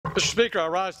Mr. Speaker, I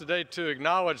rise today to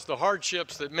acknowledge the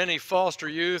hardships that many foster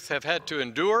youth have had to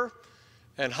endure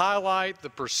and highlight the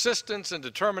persistence and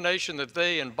determination that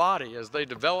they embody as they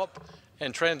develop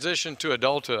and transition to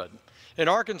adulthood. In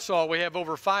Arkansas, we have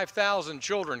over 5,000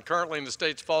 children currently in the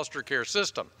state's foster care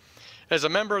system. As a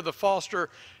member of the Foster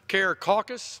Care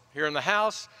Caucus here in the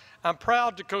House, I'm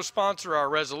proud to co-sponsor our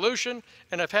resolution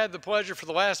and have had the pleasure for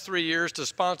the last 3 years to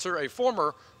sponsor a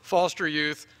former foster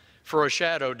youth for a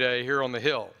shadow day here on the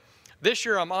Hill. This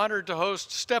year, I'm honored to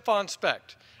host Stephen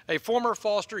Specht, a former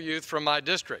foster youth from my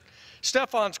district.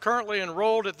 Stephen's currently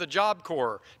enrolled at the Job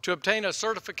Corps to obtain a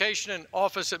certification in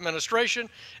office administration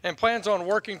and plans on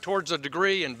working towards a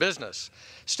degree in business.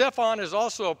 Stephen is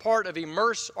also a part of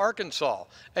Immerse Arkansas,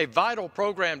 a vital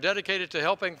program dedicated to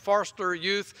helping foster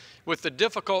youth with the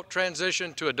difficult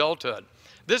transition to adulthood.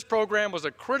 This program was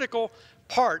a critical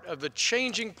part of the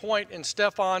changing point in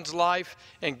Stephen's life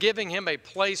and giving him a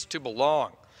place to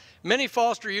belong. Many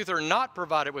foster youth are not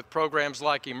provided with programs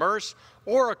like Immerse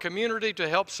or a community to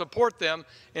help support them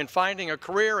in finding a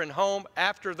career and home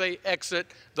after they exit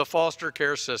the foster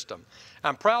care system.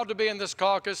 I'm proud to be in this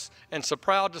caucus and so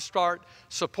proud to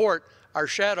support our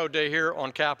Shadow Day here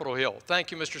on Capitol Hill. Thank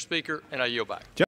you, Mr. Speaker, and I yield back.